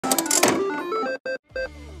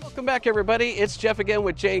Welcome back, everybody. It's Jeff again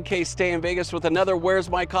with jkstayinvegas with another Where's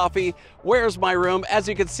My Coffee, Where's My Room. As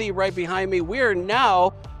you can see right behind me, we are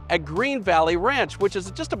now at Green Valley Ranch, which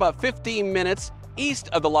is just about 15 minutes east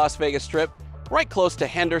of the Las Vegas Strip, right close to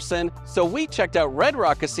Henderson. So we checked out Red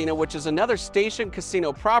Rock Casino, which is another Station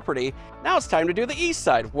Casino property. Now it's time to do the east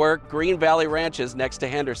side, where Green Valley Ranch is next to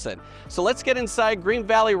Henderson. So let's get inside Green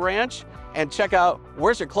Valley Ranch and check out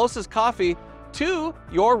where's your closest coffee to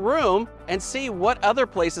your room and see what other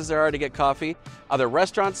places there are to get coffee, other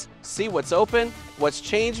restaurants, see what's open, what's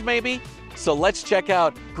changed maybe. So let's check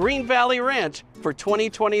out Green Valley Ranch for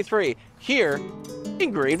 2023 here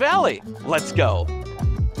in Green Valley. Let's go.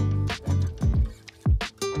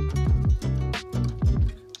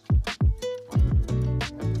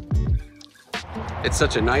 It's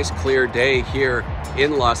such a nice clear day here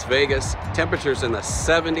in Las Vegas. Temperatures in the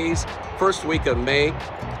 70s, first week of May.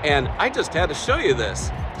 And I just had to show you this.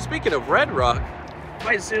 Speaking of Red Rock, if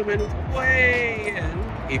I zoom in way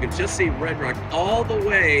in, you can just see Red Rock all the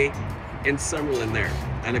way in Summerlin there.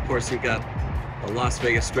 And of course, you've got the Las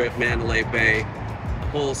Vegas Strip, Mandalay Bay, the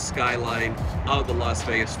whole skyline of the Las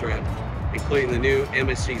Vegas Strip, including the new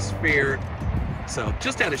MSG Sphere. So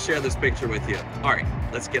just had to share this picture with you. All right,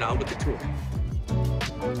 let's get on with the tour.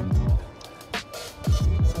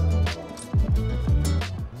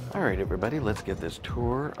 All right, everybody, let's get this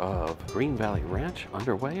tour of Green Valley Ranch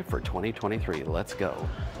underway for 2023. Let's go.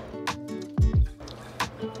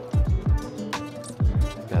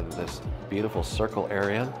 Got this beautiful circle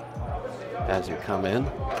area as you come in.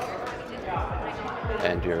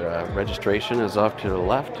 And your registration is off to the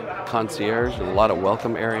left. Concierge, and a lot of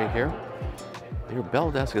welcome area here. Your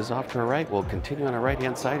bell desk is off to the right. We'll continue on the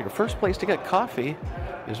right-hand side. Your first place to get coffee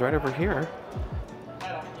is right over here.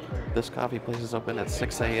 This coffee place is open at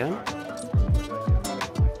 6 a.m.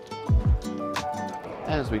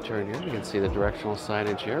 As we turn here, you can see the directional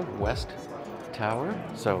signage here, West Tower.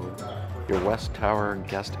 So your West Tower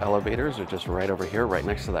guest elevators are just right over here, right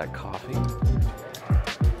next to that coffee.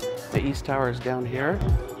 The East Tower is down here.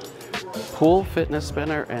 Pool, fitness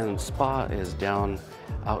center, and spa is down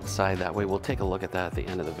outside that way. We'll take a look at that at the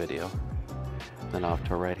end of the video. Then off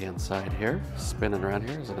to our right-hand side here, spinning around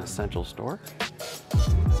here is an essential store.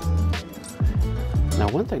 Now,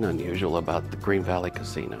 one thing unusual about the Green Valley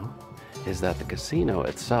Casino is that the casino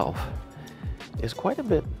itself is quite a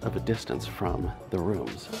bit of a distance from the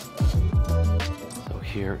rooms. So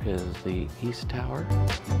here is the East Tower,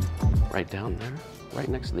 right down there, right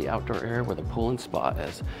next to the outdoor area where the pool and spa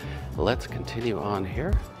is. Let's continue on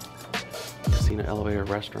here. Casino elevator,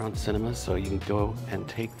 restaurant, cinemas, so you can go and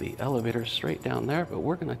take the elevator straight down there, but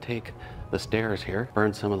we're gonna take the stairs here,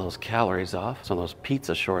 burn some of those calories off. Some of those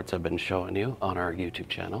pizza shorts I've been showing you on our YouTube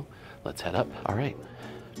channel. Let's head up. All right,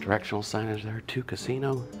 directional signage there, to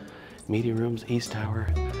casino, meeting rooms, East Tower.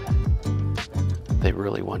 They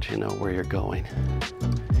really want you to know where you're going.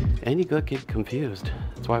 And you could get confused.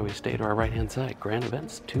 That's why we stay to our right-hand side, Grand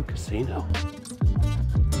Events to Casino.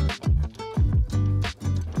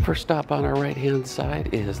 First stop on our right-hand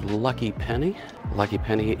side is Lucky Penny. Lucky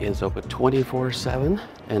Penny is open 24/7,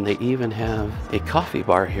 and they even have a coffee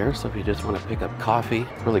bar here. So if you just want to pick up coffee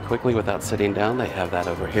really quickly without sitting down, they have that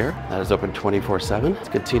over here. That is open 24/7. Let's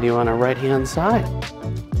continue on our right-hand side.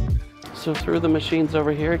 So through the machines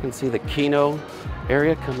over here, you can see the Keno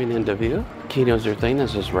area coming into view. Keno's your thing,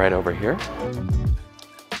 is just right over here.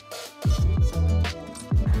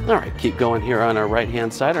 All right, keep going here on our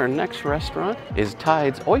right-hand side. Our next restaurant is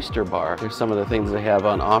Tide's Oyster Bar. Here's some of the things they have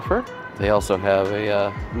on offer. They also have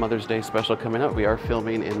a Mother's Day special coming up. We are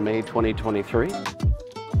filming in May 2023.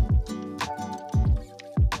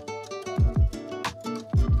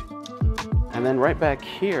 And then right back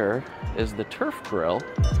here is the Turf Grill.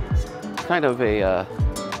 Kind of a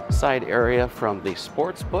side area from the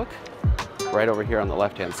sports book, right over here on the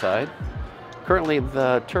left-hand side. Currently,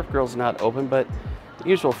 the Turf Grill's not open, but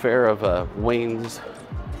usual fare of wings,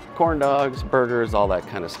 corn dogs, burgers, all that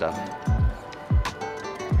kind of stuff.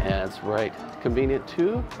 And it's right convenient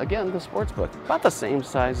to, again, the sports book. About the same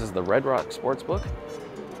size as the Red Rock Sportsbook.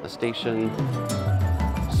 The Station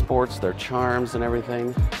Sports, their charms and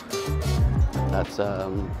everything. That's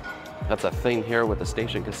a thing here with the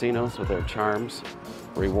Station casinos with their charms,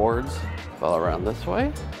 rewards. Follow around this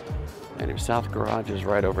way. And your south garage is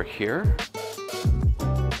right over here.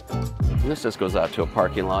 And this just goes out to a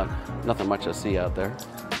parking lot. Nothing much to see out there.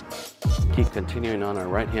 Keep continuing on our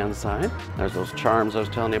right-hand side. There's those charms I was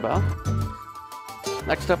telling you about.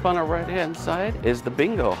 Next up on our right-hand side is the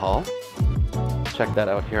bingo hall. Check that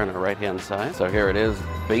out here on our right-hand side. So here it is,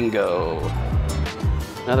 bingo.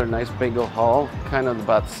 Another nice bingo hall, kind of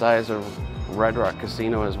about the size of Red Rock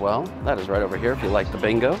Casino as well. That is right over here if you like the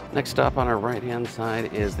bingo. Next up on our right-hand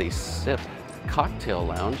side is the Sip Cocktail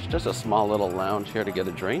Lounge. Just a small little lounge here to get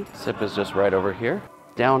a drink. Sip is just right over here.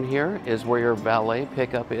 Down here is where your valet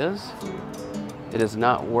pickup is. It is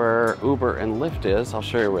not where Uber and Lyft is. I'll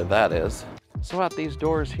show you where that is. So out these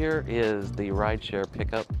doors here is the rideshare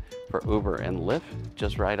pickup for Uber and Lyft,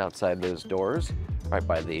 just right outside those doors, right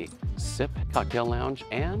by the Sip Cocktail Lounge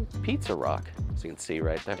and Pizza Rock, as you can see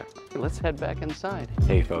right there. Let's head back inside.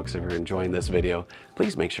 Hey folks, if you're enjoying this video,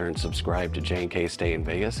 please make sure and subscribe to J&K Stay in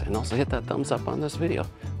Vegas, and also hit that thumbs up on this video.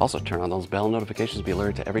 Also turn on those bell notifications to be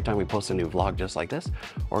alerted to every time we post a new vlog just like this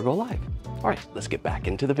or go live. All right, let's get back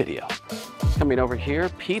into the video. Coming over here,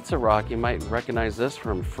 Pizza Rock, you might recognize this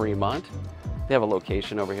from Fremont. They have a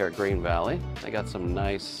location over here at Green Valley. They got some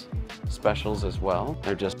nice specials as well.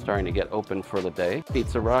 They're just starting to get open for the day.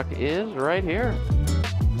 Pizza Rock is right here.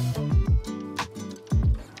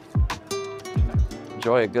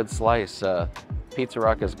 Enjoy a good slice. Pizza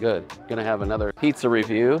Rock is good. Gonna have another pizza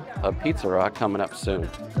review of Pizza Rock coming up soon.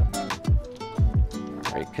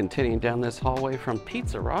 All right, continuing down this hallway from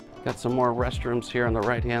Pizza Rock. Got some more restrooms here on the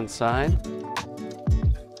right-hand side.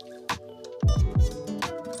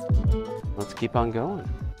 Let's keep on going.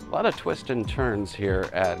 A lot of twists and turns here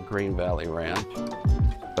at Green Valley Ranch,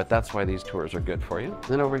 but that's why these tours are good for you.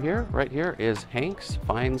 Then over here, right here, is Hank's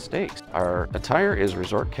Fine Steaks. Our attire is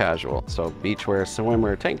resort casual, so beachwear,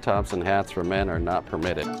 swimwear, tank tops, and hats for men are not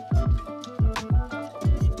permitted.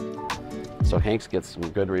 So Hank's gets some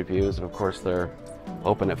good reviews, and of course they're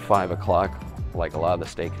open at 5 o'clock, like a lot of the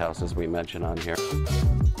steakhouses we mentioned on here.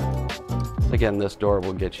 Again, this door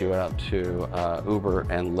will get you out to Uber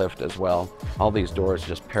and Lyft as well. All these doors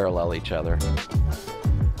just parallel each other.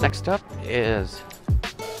 Next up is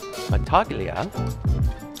Battaglia.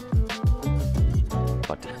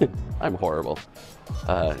 But I'm horrible.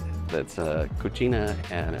 It's Cucina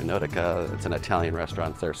and Enotica. It's an Italian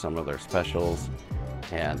restaurant. There's some of their specials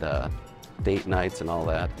and date nights and all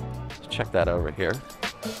that. So check that over here.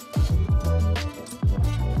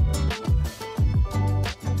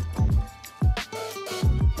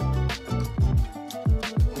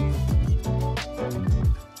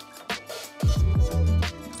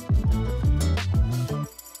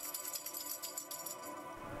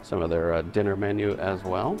 Some of their dinner menu as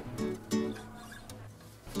well.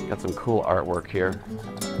 Got some cool artwork here.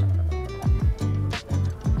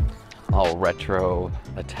 All retro,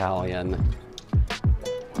 Italian,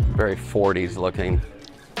 very 40s looking.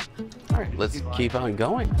 All right, let's keep on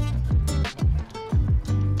going.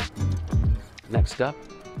 Next up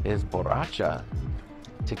is Borracha.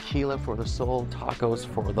 Tequila for the soul, tacos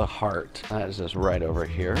for the heart. That is just right over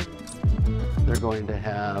here. They're going to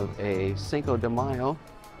have a Cinco de Mayo.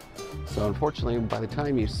 So unfortunately, by the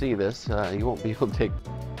time you see this, you won't be able to take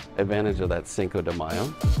advantage of that Cinco de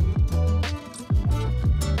Mayo.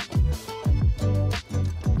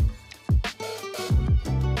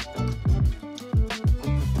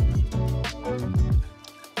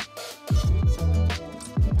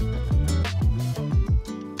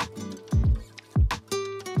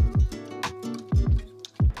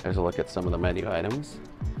 There's a look at some of the menu items.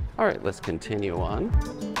 All right, let's continue on.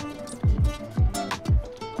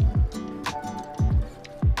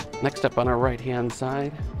 Next up on our right-hand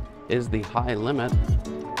side is the High Limit.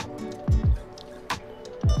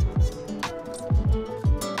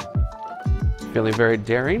 Feeling very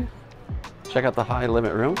daring? Check out the High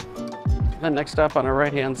Limit room. Then next up on our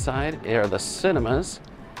right-hand side are the cinemas,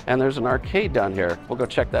 and there's an arcade down here. We'll go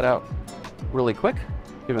check that out really quick,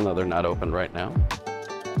 even though they're not open right now.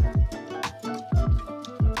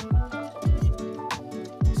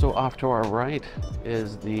 So off to our right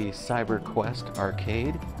is the CyberQuest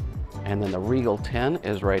arcade. And then the Regal 10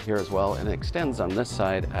 is right here as well, and it extends on this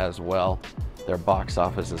side as well. Their box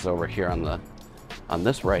office is over here on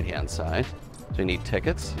this right-hand side. So you need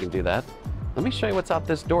tickets, you can do that. Let me show you what's out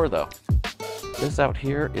this door though. This out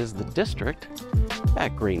here is the District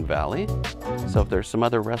at Green Valley. So if there's some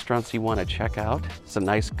other restaurants you want to check out, it's a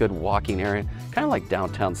nice good walking area, kind of like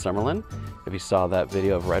downtown Summerlin, if you saw that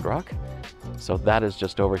video of Red Rock. So that is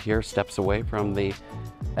just over here, steps away from the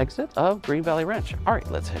exit of Green Valley Ranch. All right,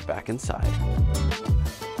 let's head back inside.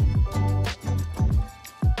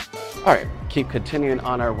 All right, keep continuing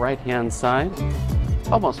on our right-hand side.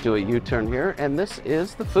 Almost do a U-turn here, and this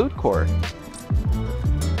is the food court.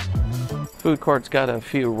 Food court's got a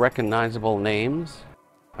few recognizable names.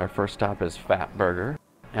 Our first stop is Fat Burger.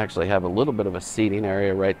 Actually have a little bit of a seating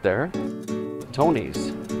area right there.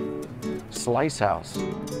 Tony's, Slice House.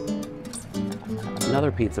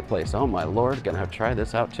 Another pizza place. Oh my Lord, gonna have to try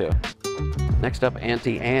this out too. Next up,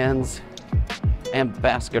 Auntie Anne's. And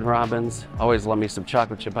Baskin-Robbins, always love me some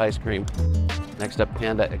chocolate chip ice cream. Next up,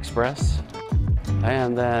 Panda Express.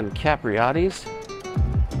 And then Capriotti's,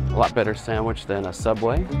 a lot better sandwich than a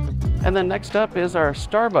Subway. And then next up is our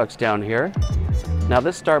Starbucks down here. Now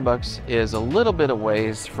this Starbucks is a little bit a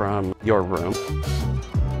ways from your room,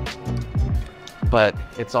 but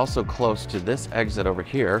it's also close to this exit over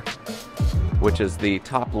here, which is the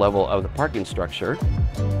top level of the parking structure.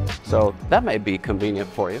 So that may be convenient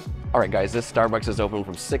for you. All right, guys, this Starbucks is open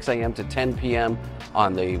from 6 a.m. to 10 p.m.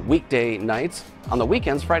 on the weekday nights. On the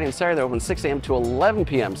weekends, Friday and Saturday, they're open 6 a.m. to 11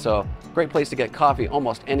 p.m. So great place to get coffee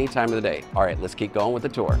almost any time of the day. All right, let's keep going with the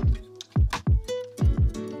tour.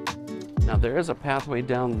 Now there is a pathway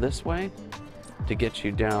down this way to get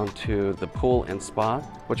you down to the pool and spa,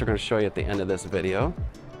 which we're going to show you at the end of this video.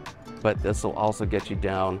 But this will also get you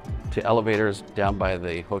down to elevators down by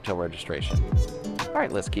the hotel registration. All right,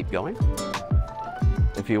 let's keep going.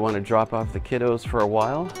 If you want to drop off the kiddos for a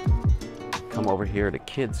while, come over here to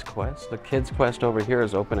Kids Quest. The Kids Quest over here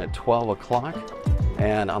is open at 12 o'clock,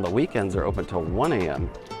 and on the weekends they're open till 1 a.m.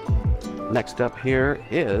 Next up here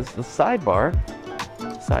is the Sidebar.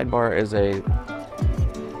 Sidebar is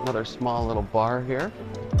another small little bar here.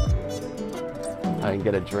 I can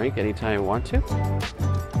get a drink anytime you want to.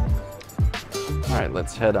 All right,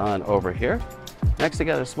 let's head on over here. Next, I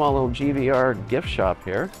got a small little GVR gift shop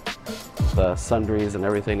here. The sundries and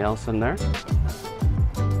everything else in there.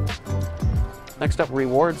 Next up,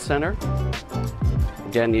 Reward Center.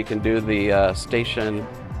 Again, you can do the station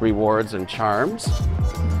rewards and charms.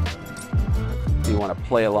 If you want to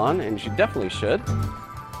play along, and you definitely should.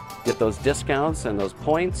 Get those discounts and those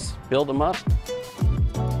points, build them up.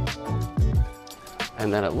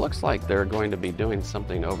 And then it looks like they're going to be doing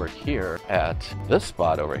something over here at this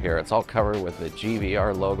spot over here. It's all covered with the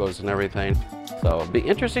GVR logos and everything. So it'll be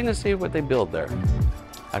interesting to see what they build there.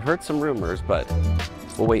 I've heard some rumors, but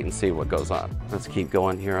we'll wait and see what goes on. Let's keep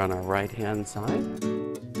going here on our right-hand side.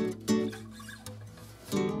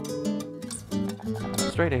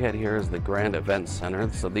 Straight ahead here is the Grand Event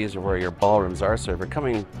Center. So these are where your ballrooms are. So if you're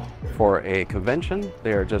coming for a convention,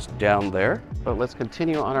 they are just down there. But let's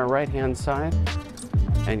continue on our right-hand side.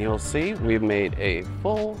 And you'll see we've made a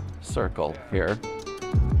full circle here.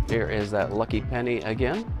 Here is that lucky penny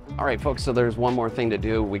again. All right, folks, so there's one more thing to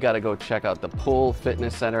do. We got to go check out the pool,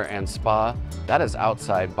 fitness center, and spa. That is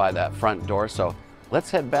outside by that front door. So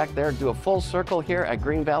let's head back there, do a full circle here at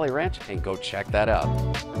Green Valley Ranch, and go check that out.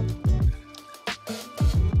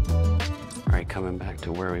 All right, coming back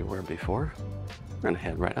to where we were before. We're gonna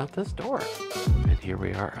head right out this door. And here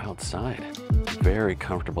we are outside. Very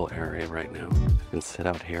comfortable area right now. You can sit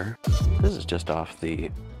out here. This is just off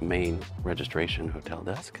the main registration hotel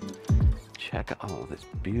desk. Check out all these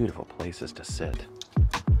beautiful places to sit.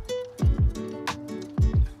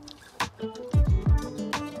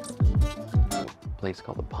 A place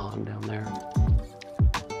called the Pond down there.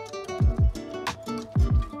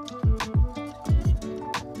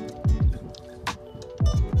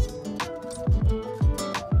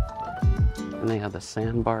 And they have the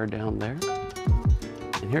sandbar down there.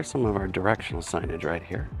 And here's some of our directional signage right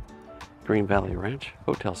here. Green Valley Ranch,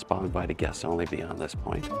 hotel spa invited guests only beyond this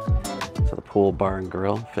point. So the pool, bar and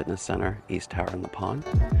grill, fitness center, East Tower, and the pond.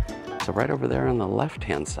 So right over there on the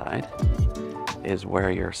left-hand side is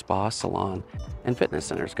where your spa, salon, and fitness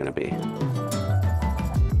center is going to be.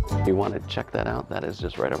 If you want to check that out, that is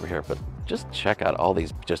just right over here. But just check out all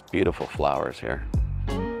these just beautiful flowers here.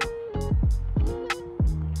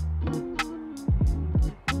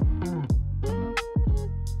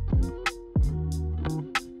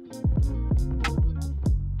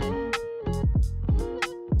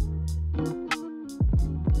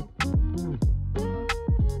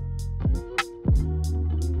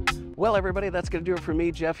 Well, everybody, that's going to do it for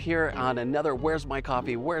me, Jeff, here on another Where's My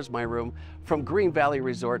Coffee, Where's My Room from Green Valley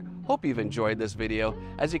Resort. Hope you've enjoyed this video.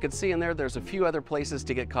 As you can see in there, there's a few other places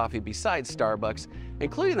to get coffee besides Starbucks,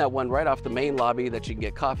 including that one right off the main lobby that you can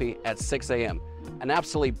get coffee at 6 a.m. An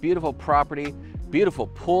absolutely beautiful property, beautiful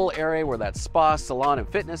pool area where that spa, salon, and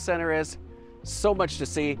fitness center is. So much to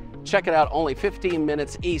see. Check it out, only 15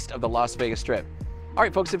 minutes east of the Las Vegas Strip. All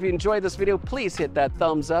right, folks, if you enjoyed this video, please hit that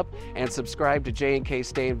thumbs up and subscribe to J&K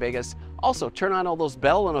Stay in Vegas. Also, turn on all those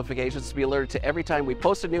bell notifications to be alerted to every time we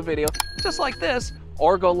post a new video, just like this,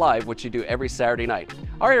 or go live, which you do every Saturday night.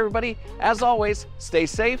 All right, everybody, as always, stay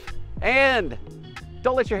safe and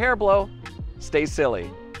don't let your hair blow. Stay silly.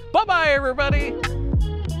 Bye-bye, everybody.